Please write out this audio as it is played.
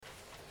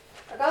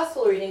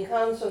gospel reading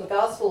comes from the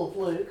Gospel of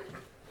Luke,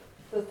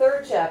 the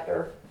 3rd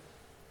chapter,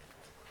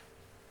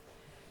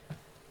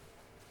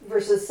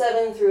 verses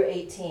 7 through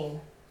 18.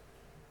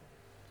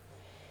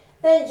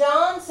 Then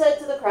John said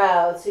to the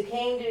crowds who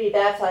came to be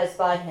baptized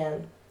by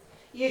him,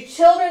 "You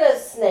children of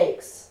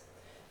snakes,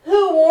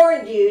 who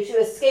warned you to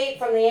escape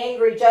from the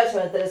angry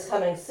judgment that is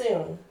coming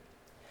soon?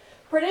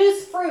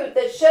 Produce fruit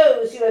that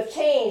shows you have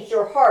changed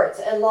your hearts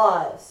and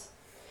lives.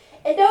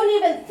 And don't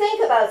even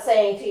think about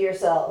saying to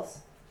yourselves,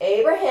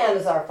 'Abraham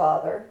is our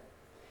father.'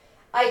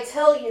 I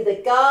tell you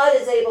that God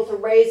is able to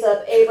raise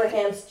up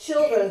Abraham's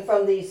children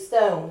from these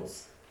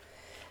stones.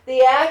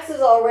 The axe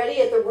is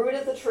already at the root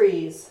of the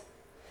trees.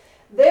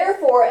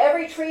 Therefore,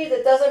 every tree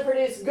that doesn't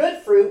produce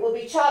good fruit will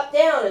be chopped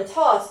down and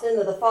tossed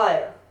into the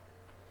fire."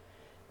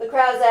 The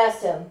crowds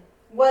asked him,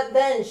 "What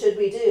then should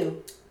we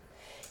do?"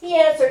 He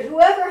answered,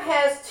 "Whoever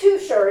has 2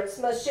 shirts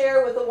must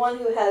share with the one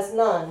who has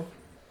none,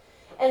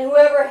 and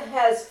whoever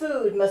has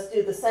food must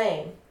do the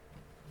same."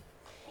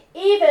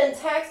 Even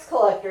tax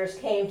collectors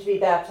came to be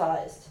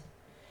baptized.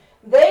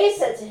 They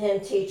said to him,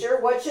 "Teacher,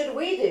 what should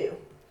we do?"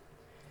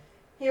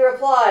 He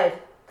replied,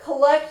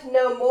 "Collect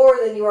no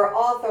more than you are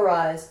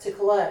authorized to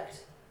collect."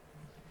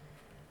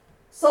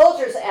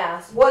 Soldiers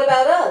asked, "What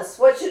about us?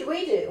 What should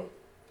we do?"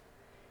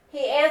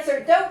 He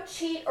answered, "Don't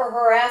cheat or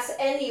harass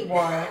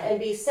anyone and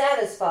be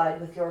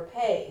satisfied with your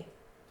pay."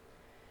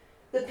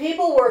 The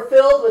people were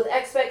filled with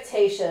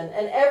expectation,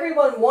 and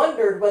everyone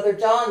wondered whether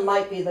John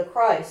might be the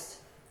Christ.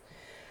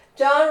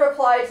 John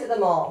replied to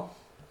them all,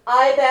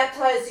 "I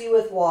baptize you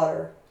with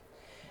water,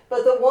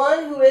 but the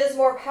one who is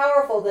more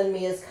powerful than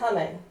me is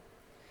coming.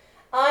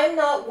 I'm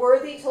not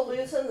worthy to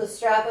loosen the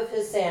strap of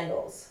his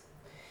sandals.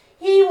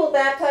 He will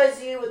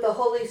baptize you with the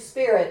Holy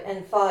Spirit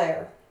and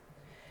fire.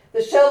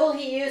 The shovel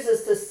he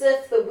uses to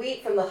sift the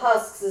wheat from the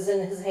husks is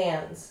in his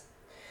hands.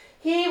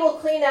 He will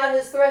clean out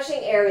his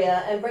threshing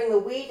area and bring the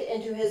wheat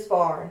into his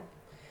barn,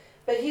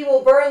 but he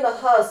will burn the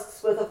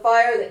husks with a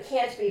fire that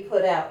can't be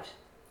put out."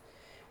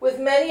 With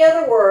many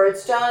other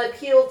words, John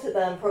appealed to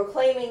them,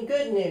 proclaiming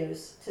good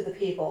news to the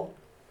people.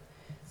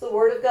 It's the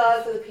word of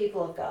God for the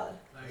people of God.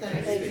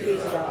 Thanks be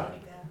to God.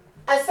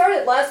 I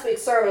started last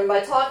week's sermon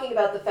by talking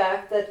about the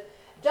fact that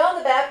John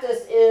the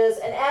Baptist is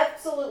an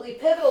absolutely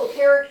pivotal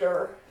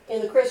character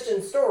in the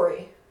Christian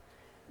story,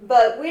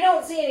 but we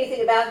don't see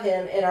anything about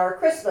him in our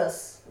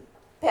Christmas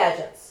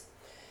pageants.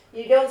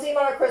 You don't see him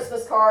on our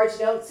Christmas cards,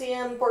 you don't see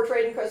him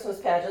portrayed in Christmas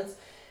pageants,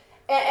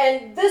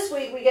 and this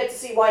week we get to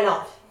see why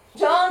not.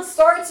 John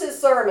starts his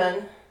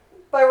sermon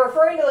by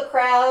referring to the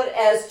crowd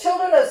as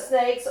children of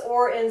snakes,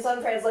 or in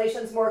some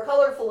translations more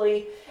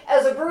colorfully,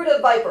 as a brood of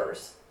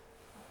vipers.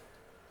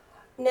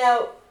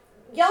 Now,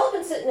 y'all have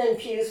been sitting in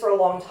pews for a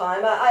long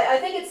time. I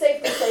think it's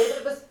safe to say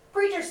that if a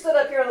preacher stood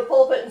up here in the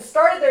pulpit and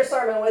started their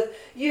sermon with,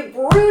 "You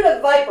brood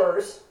of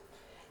vipers,"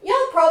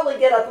 y'all probably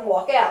get up and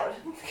walk out.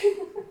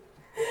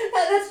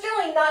 That's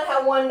generally not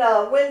how one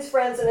wins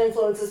friends and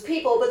influences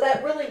people, but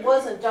that really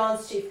wasn't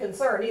John's chief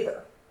concern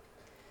either.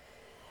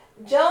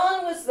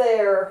 John was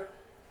there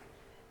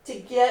to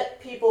get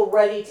people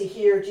ready to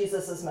hear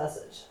Jesus'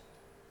 message.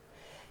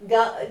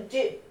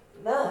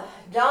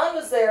 John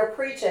was there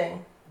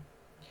preaching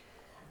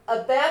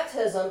a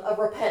baptism of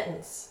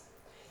repentance.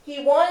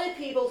 He wanted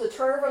people to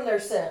turn from their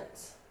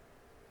sins,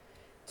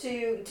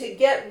 to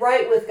get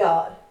right with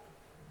God,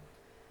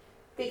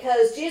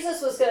 because Jesus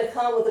was going to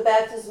come with the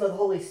baptism of the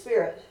Holy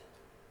Spirit.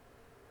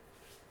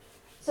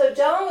 So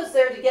John was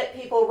there to get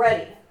people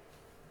ready.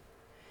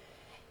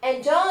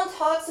 And John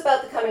talks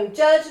about the coming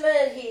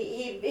judgment.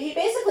 He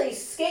basically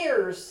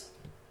scares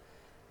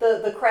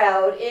the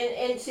crowd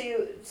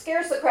into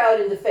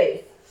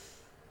faith.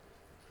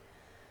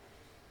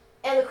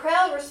 And the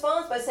crowd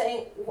responds by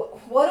saying,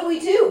 "What do we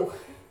do?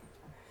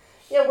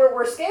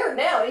 We're scared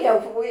now. We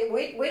don't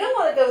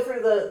want to go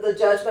through the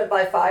judgment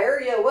by fire.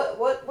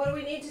 What do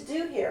we need to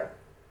do here?"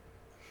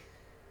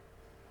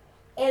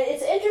 And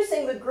it's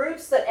interesting, the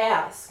groups that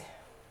ask.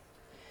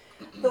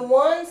 The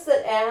ones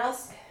that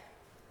ask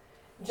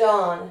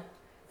John,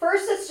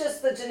 first it's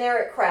just the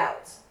generic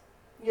crowds,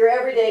 your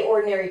everyday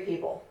ordinary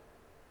people.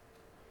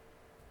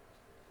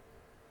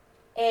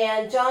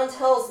 And John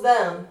tells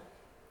them,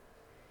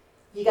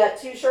 "You got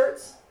 2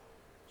 shirts?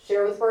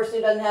 Share with the person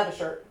who doesn't have a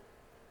shirt.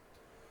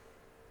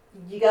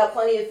 You got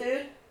plenty of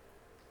food?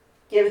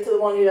 Give it to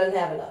the one who doesn't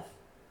have enough.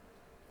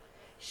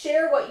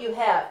 Share what you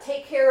have.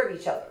 Take care of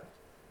each other."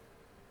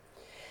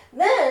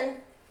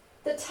 Then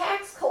the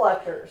tax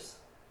collectors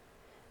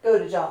go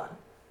to John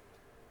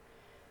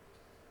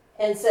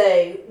and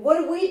say, "What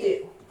do we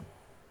do?"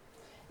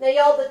 Now,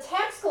 y'all, the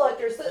tax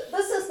collectors,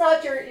 this is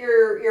not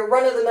your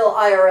run-of-the-mill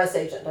IRS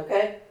agent,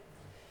 okay?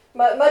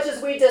 Much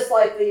as we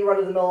dislike the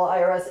run-of-the-mill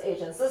IRS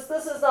agents, this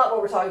is not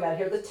what we're talking about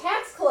here. The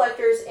tax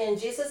collectors in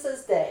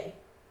Jesus' day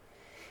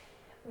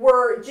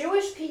were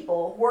Jewish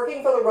people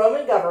working for the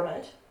Roman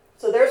government.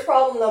 So there's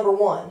problem number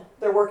one.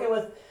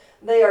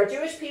 They are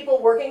Jewish people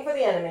working for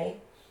the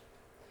enemy,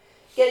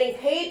 getting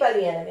paid by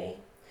the enemy.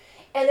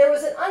 And there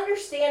was an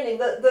understanding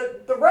that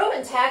the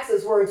Roman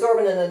taxes were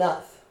exorbitant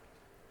enough.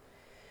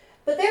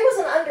 But there was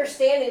an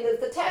understanding that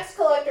if the tax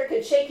collector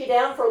could shake you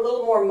down for a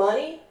little more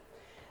money,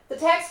 the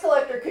tax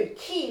collector could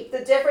keep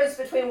the difference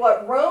between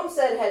what Rome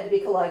said had to be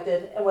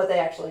collected and what they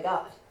actually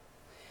got.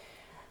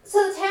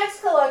 So the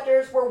tax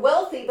collectors were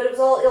wealthy, but it was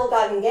all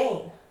ill-gotten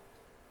gain.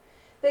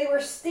 They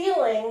were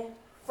stealing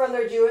from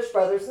their Jewish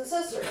brothers and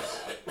sisters.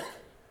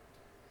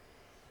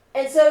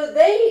 And so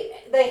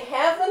they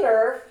have the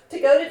nerve to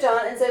go to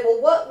John and say,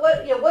 well,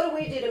 what do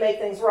we do to make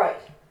things right?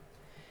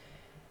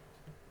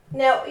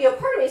 Now,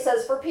 part of me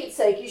says, for Pete's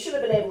sake, you should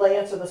have been able to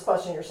answer this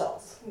question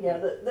yourselves.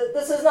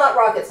 This is not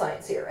rocket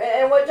science here.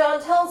 And what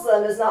John tells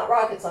them is not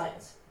rocket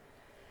science.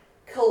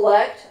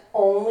 Collect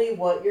only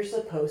what you're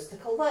supposed to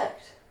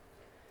collect.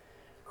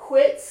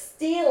 Quit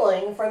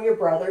stealing from your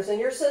brothers and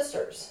your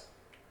sisters.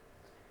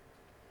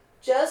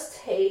 Just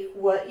take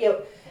what,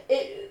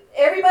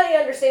 everybody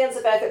understands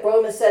the fact that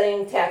Rome is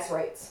setting tax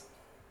rates.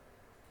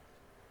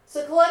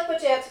 So collect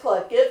what you have to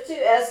collect.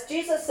 As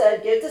Jesus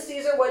said, give to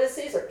Caesar what is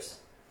Caesar's.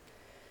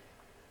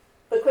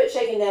 But quit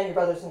shaking down your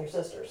brothers and your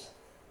sisters.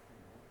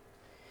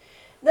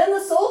 Then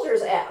the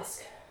soldiers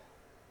ask,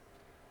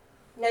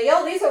 now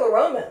y'all, these are the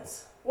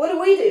Romans. What do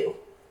we do?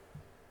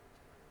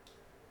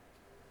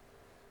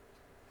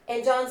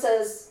 And John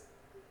says,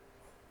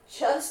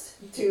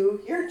 just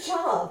do your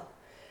job.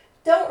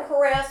 Don't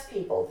harass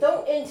people.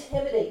 Don't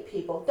intimidate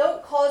people.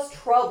 Don't cause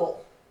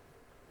trouble.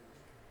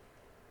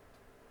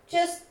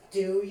 Just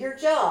do your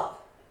job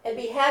and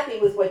be happy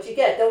with what you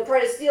get. Don't try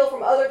to steal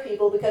from other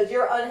people because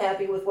you're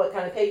unhappy with what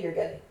kind of pay you're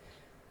getting.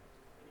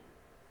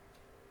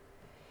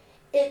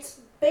 It's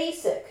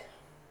basic.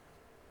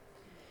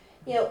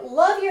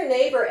 Love your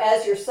neighbor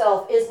as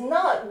yourself is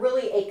not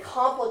really a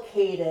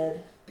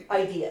complicated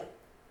idea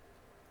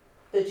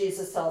that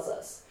Jesus tells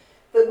us.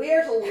 That we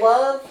are to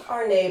love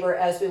our neighbor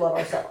as we love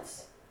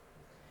ourselves.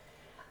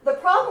 The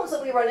problems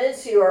that we run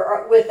into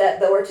with that,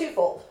 though, are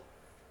twofold.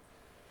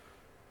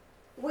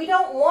 We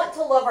don't want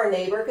to love our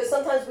neighbor because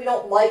sometimes we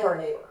don't like our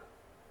neighbor.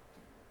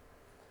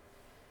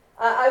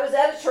 I was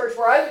at a church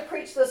where I would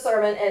preach this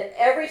sermon, and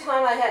every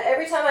time I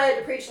had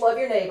to preach love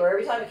your neighbor,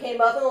 every time it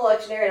came up in the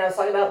lectionary and I was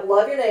talking about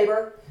love your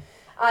neighbor,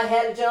 I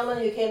had a gentleman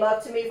who came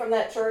up to me from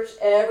that church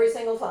every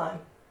single time.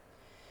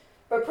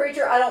 But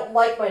preacher, I don't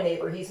like my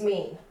neighbor. He's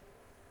mean.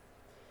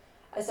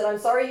 I said, I'm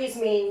sorry he's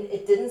mean.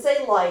 It didn't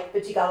say like,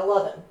 but you got to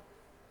love him.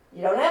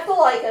 You don't have to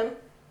like him,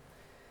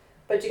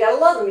 but you got to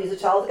love him. He's a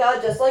child of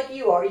God just like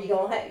you are.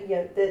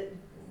 The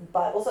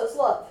Bible says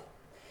love.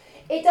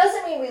 It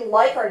doesn't mean we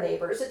like our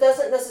neighbors. It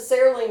doesn't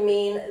necessarily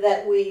mean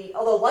that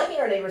although liking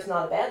our neighbors is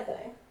not a bad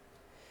thing,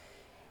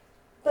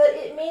 but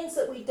it means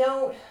that we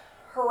don't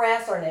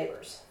harass our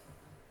neighbors.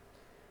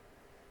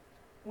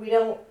 We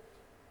don't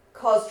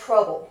cause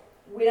trouble.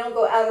 We don't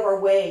go out of our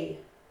way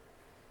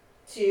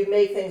to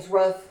make things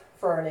rough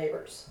for our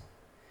neighbors.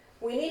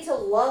 We need to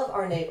love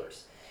our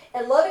neighbors.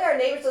 And loving our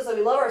neighbors as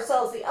we love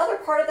ourselves, the other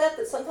part of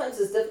that sometimes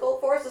is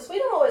difficult for us is we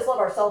don't always love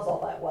ourselves all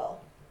that well.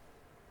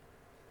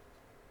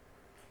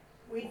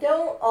 We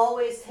don't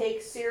always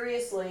take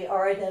seriously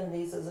our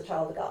identities as a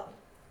child of God.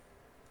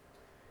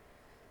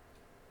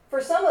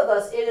 For some of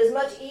us, it is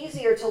much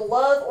easier to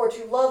love or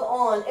to love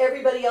on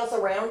everybody else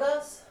around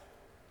us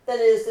than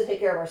it is to take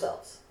care of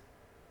ourselves.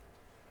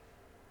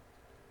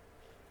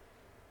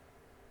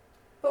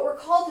 But we're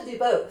called to do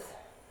both.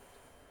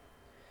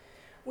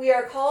 We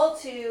are called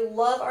to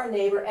love our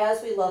neighbor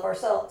as we love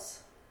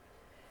ourselves.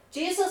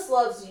 Jesus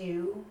loves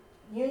you.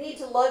 You need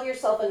to love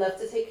yourself enough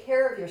to take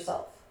care of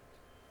yourself.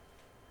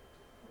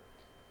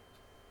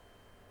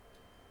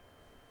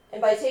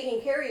 And by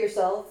taking care of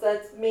yourself,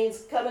 that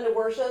means coming to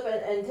worship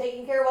and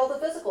taking care of all the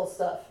physical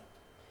stuff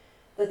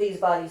that these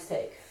bodies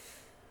take.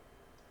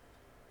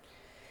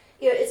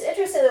 It's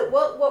interesting that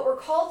what we're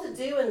called to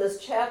do in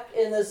this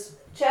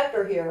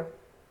chapter here,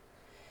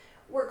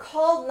 we're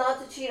called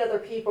not to cheat other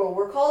people.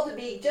 We're called to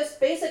be just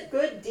basic,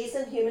 good,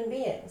 decent human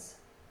beings.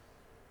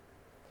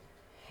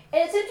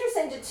 And it's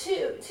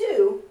interesting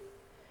too,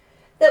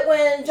 that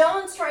when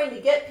John's trying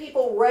to get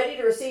people ready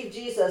to receive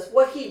Jesus,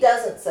 what he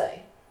doesn't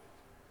say.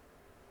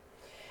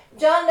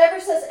 John never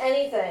says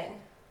anything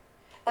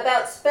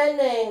about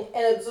spending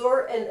an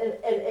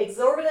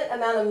exorbitant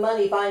amount of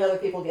money buying other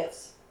people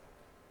gifts.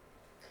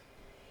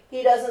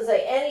 He doesn't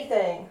say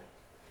anything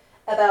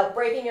about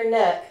breaking your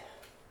neck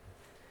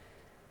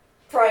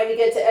trying to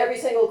get to every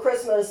single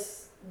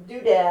Christmas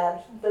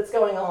doodad that's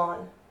going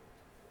on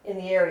in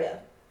the area.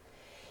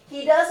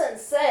 He doesn't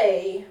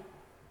say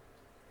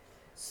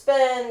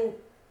spend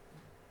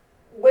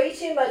way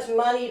too much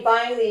money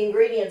buying the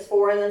ingredients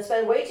for and then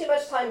spend way too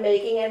much time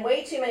making and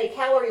way too many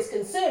calories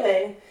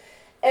consuming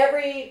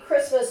every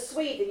Christmas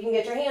sweet that you can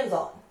get your hands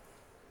on.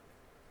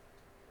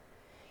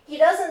 He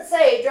doesn't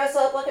say dress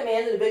up like a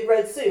man in a big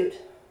red suit.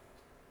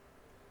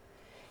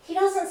 He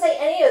doesn't say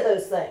any of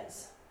those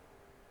things.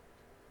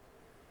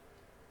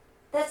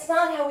 That's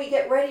not how we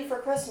get ready for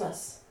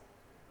Christmas.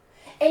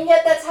 And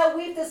yet that's how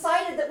we've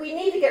decided that we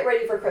need to get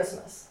ready for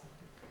Christmas.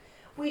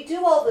 We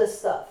do all this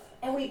stuff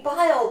and we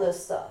buy all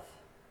this stuff.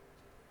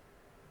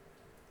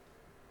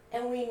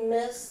 And we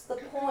miss the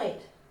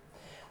point.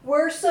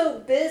 We're so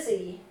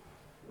busy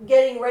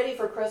getting ready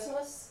for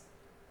Christmas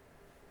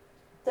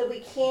that we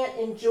can't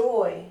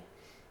enjoy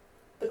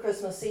the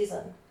Christmas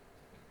season.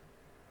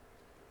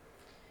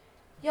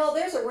 Y'all,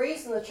 there's a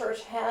reason the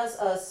church has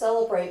us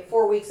celebrate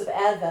 4 weeks of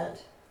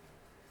Advent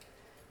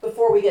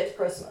before we get to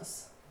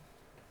Christmas.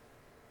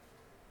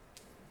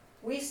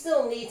 We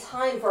still need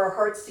time for our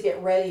hearts to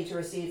get ready to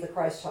receive the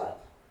Christ child.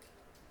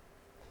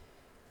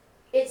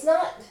 It's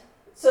not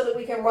so that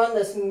we can run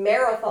this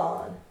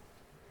marathon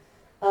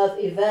of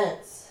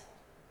events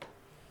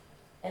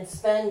and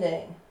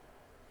spending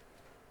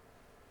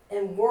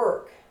and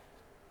work.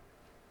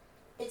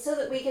 It's so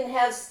that we can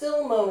have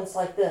still moments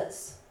like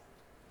this,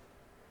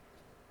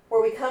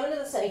 where we come into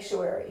the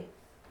sanctuary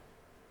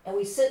and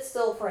we sit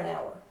still for an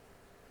hour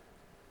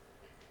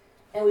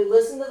and we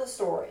listen to the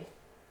story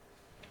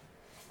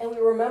and we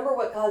remember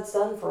what God's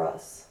done for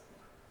us.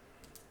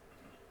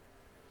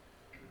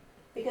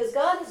 Because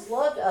God has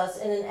loved us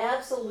in an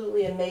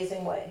absolutely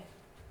amazing way.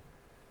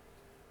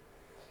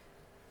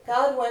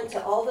 God went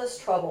to all this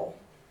trouble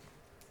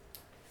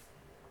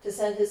to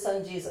send his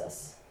son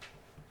Jesus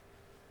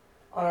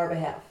on our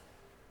behalf.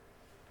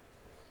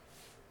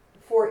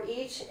 For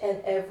each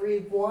and every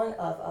one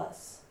of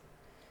us.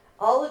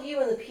 All of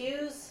you in the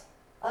pews,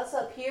 us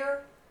up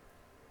here,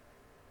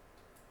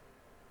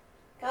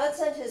 God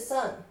sent his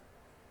son.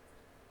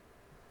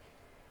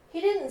 He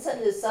didn't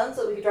send his son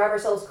so we could drive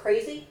ourselves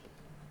crazy,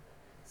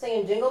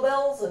 singing jingle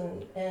bells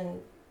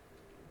and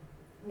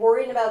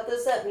worrying about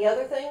this, that, and the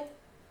other thing.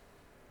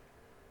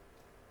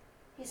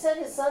 He sent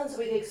his son so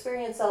we could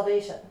experience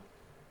salvation.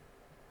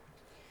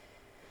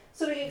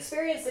 So we could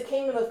experience the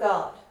kingdom of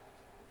God.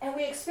 And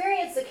we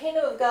experience the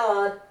kingdom of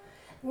God,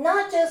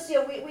 not just,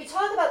 we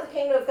talk about the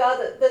kingdom of God,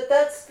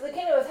 that's the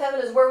kingdom of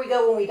heaven is where we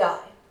go when we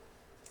die.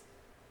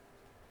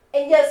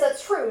 And yes,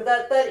 that's true,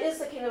 that is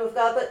the kingdom of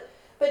God,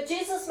 but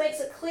Jesus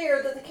makes it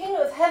clear that the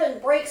kingdom of heaven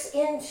breaks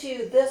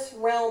into this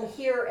realm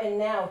here and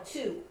now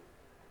too.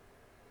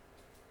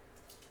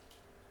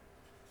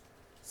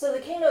 So the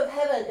kingdom of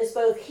heaven is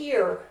both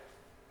here,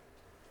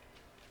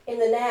 in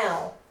the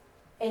now,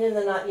 and in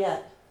the not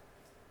yet.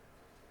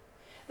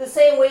 The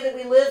same way that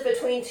we live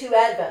between two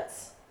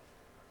Advents.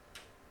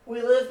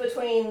 We live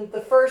between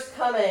the first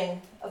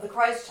coming of the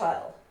Christ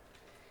child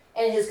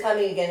and his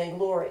coming again in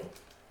glory.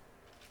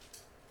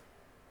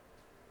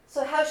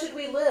 So how should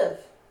we live?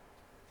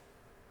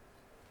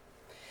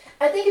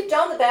 I think if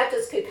John the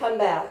Baptist could come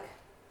back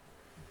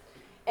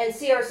and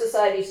see our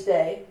society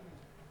today,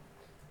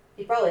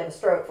 he'd probably have a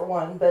stroke for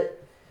one,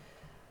 but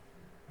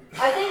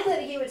I think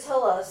that he would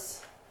tell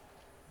us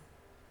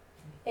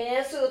and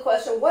answer the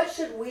question, what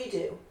should we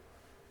do?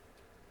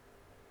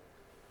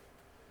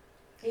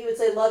 He would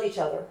say, love each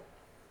other.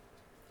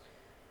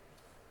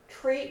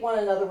 Treat one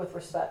another with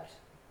respect.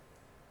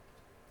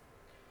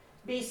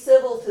 Be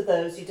civil to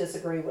those you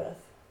disagree with.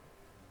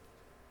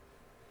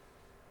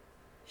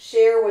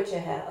 Share what you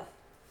have.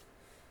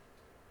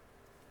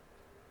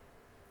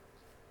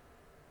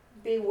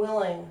 Be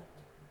willing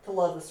to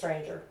love the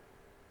stranger.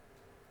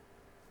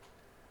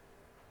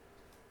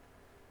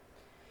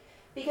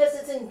 Because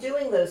it's in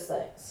doing those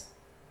things.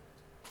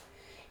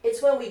 It's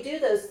when we do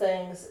those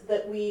things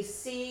that we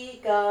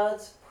see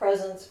God's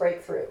presence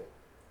break through.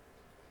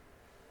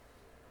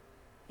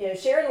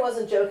 Sharon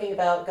wasn't joking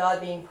about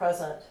God being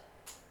present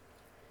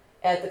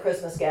at the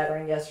Christmas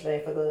gathering yesterday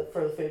for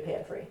the food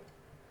pantry.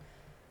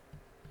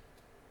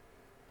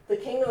 The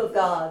kingdom of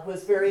God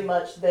was very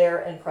much there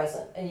and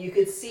present, and you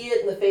could see it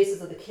in the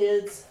faces of the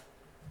kids.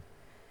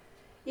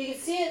 You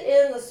could see it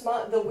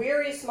in the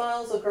weary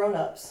smiles of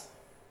grown-ups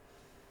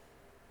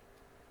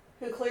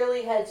who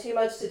clearly had too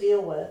much to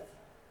deal with.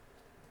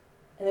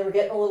 And they were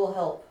getting a little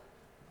help.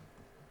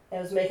 And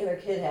it was making their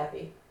kid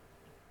happy.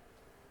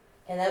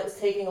 And that was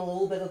taking a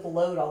little bit of the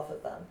load off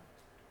of them.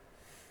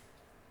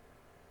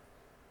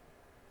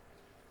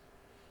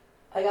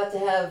 I got to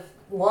have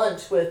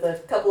lunch with a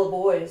couple of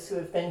boys who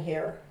have been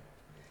here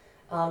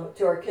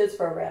to our kids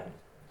program.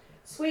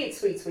 Sweet,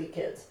 sweet, sweet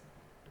kids.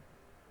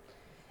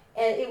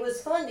 And it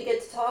was fun to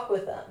get to talk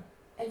with them.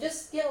 And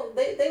just,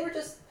 they were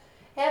just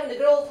having a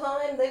good old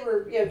time. They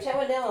were,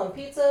 chowing down on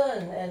pizza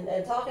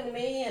and talking to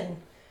me and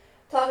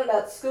talking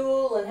about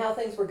school and how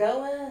things were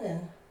going,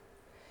 and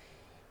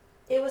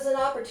it was an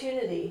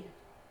opportunity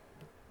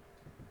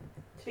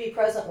to be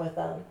present with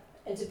them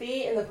and to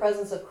be in the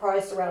presence of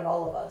Christ around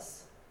all of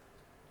us.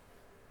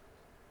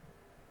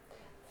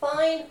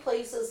 Find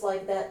places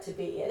like that to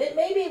be, and it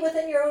may be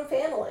within your own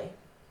family.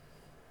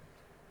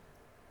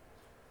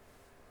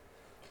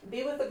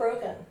 Be with the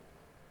broken.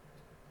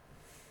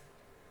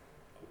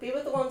 Be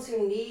with the ones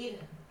who need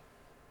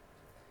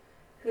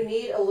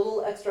a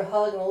little extra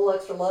hug and a little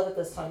extra love at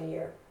this time of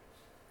year.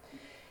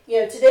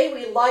 Today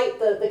we light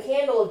the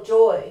candle of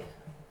joy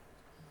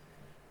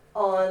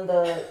on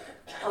the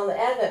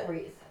Advent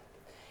wreath.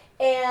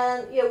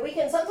 And, we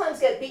can sometimes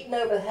get beaten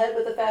over the head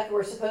with the fact that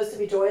we're supposed to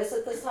be joyous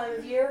at this time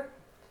of year.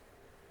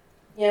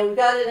 We've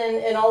got it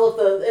in all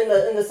of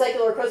in the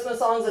secular Christmas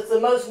songs. It's the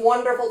most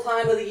wonderful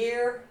time of the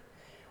year.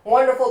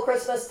 Wonderful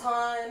Christmas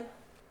time.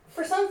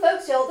 For some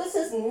folks, y'all, this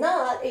is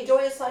not a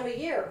joyous time of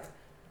year.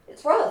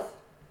 It's rough.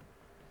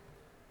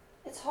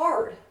 It's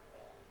hard.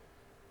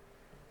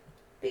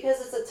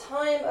 Because it's a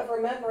time of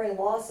remembering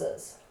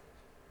losses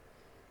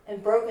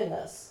and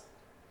brokenness.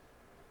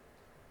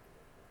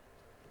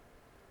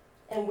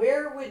 And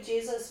where would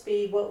Jesus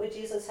be? What would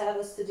Jesus have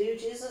us to do?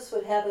 Jesus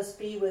would have us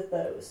be with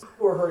those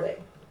who are hurting,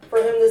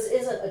 for whom this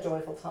isn't a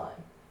joyful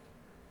time,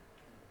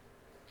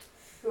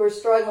 who are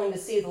struggling to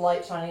see the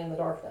light shining in the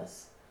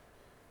darkness.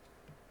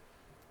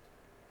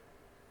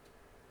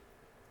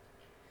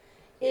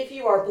 If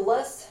you are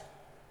blessed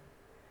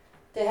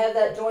to have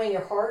that joy in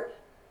your heart,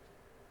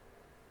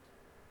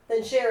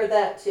 then share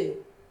that too.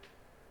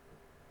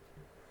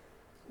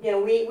 You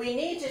know, we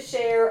need to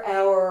share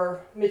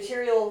our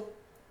material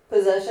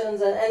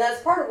possessions, and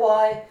that's part of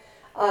why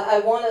I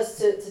want us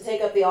to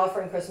take up the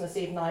offering Christmas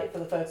Eve night for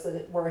the folks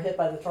that were hit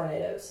by the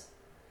tornadoes.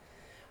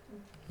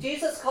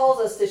 Jesus calls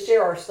us to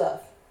share our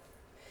stuff.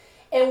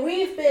 And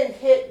we've been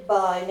hit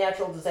by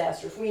natural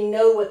disasters. We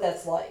know what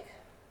that's like.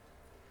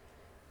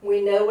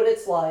 We know what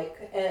it's like.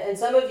 And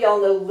some of y'all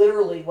know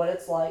literally what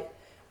it's like.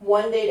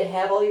 One day to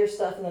have all your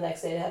stuff and the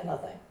next day to have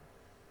nothing.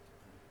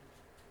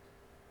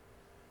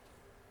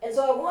 And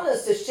so I want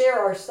us to share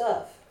our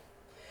stuff.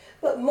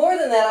 But more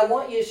than that, I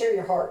want you to share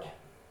your heart.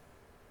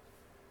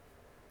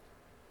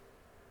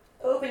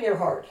 Open your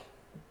heart.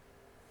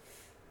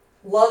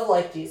 Love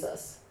like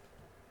Jesus.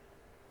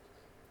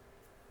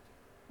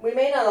 We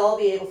may not all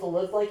be able to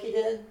live like he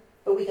did,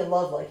 but we can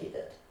love like he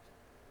did.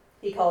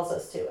 He calls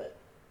us to it.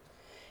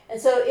 And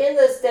so in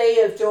this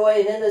day of joy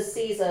and in this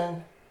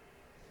season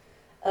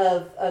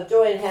of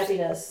joy and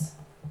happiness,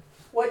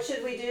 what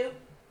should we do?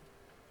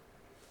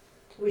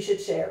 We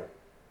should share.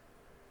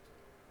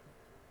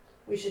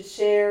 We should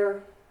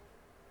share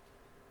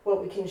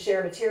what we can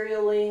share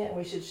materially, and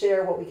we should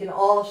share what we can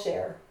all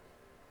share,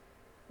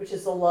 which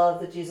is the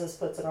love that Jesus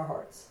puts in our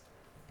hearts.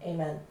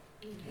 Amen.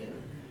 Amen.